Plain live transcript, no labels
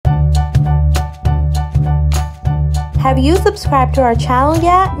Have you subscribed to our channel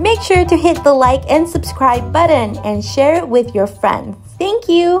yet? Make sure to hit the like and subscribe button and share it with your friends. Thank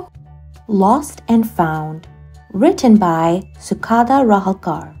you! Lost and Found, written by Sukhada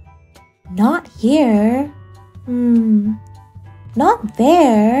Rahalkar. Not here. Not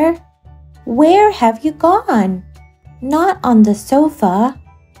there. Where have you gone? Not on the sofa.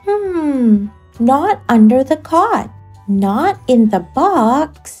 Not under the cot. Not in the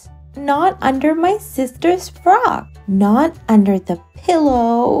box. Not under my sister's frock. Not under the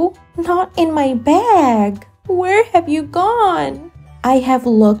pillow. Not in my bag. Where have you gone? I have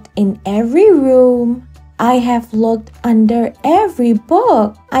looked in every room. I have looked under every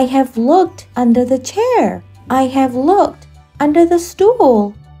book. I have looked under the chair. I have looked under the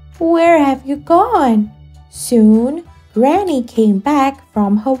stool. Where have you gone? Soon, Granny came back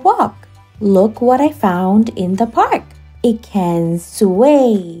from her walk. Look what I found in the park. It can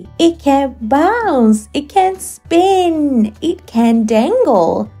sway, it can bounce, it can spin, it can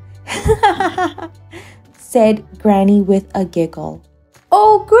dangle, said Granny with a giggle.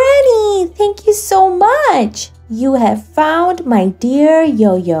 Oh, Granny, thank you so much. You have found my dear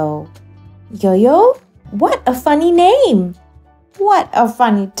Yo-Yo. Yo-Yo? What a funny name. What a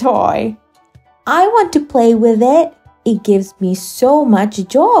funny toy. I want to play with it. It gives me so much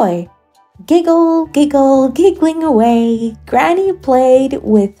joy. Giggle, giggle, giggling away, Granny played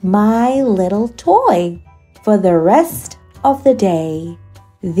with my little toy for the rest of the day.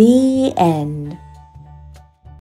 The end.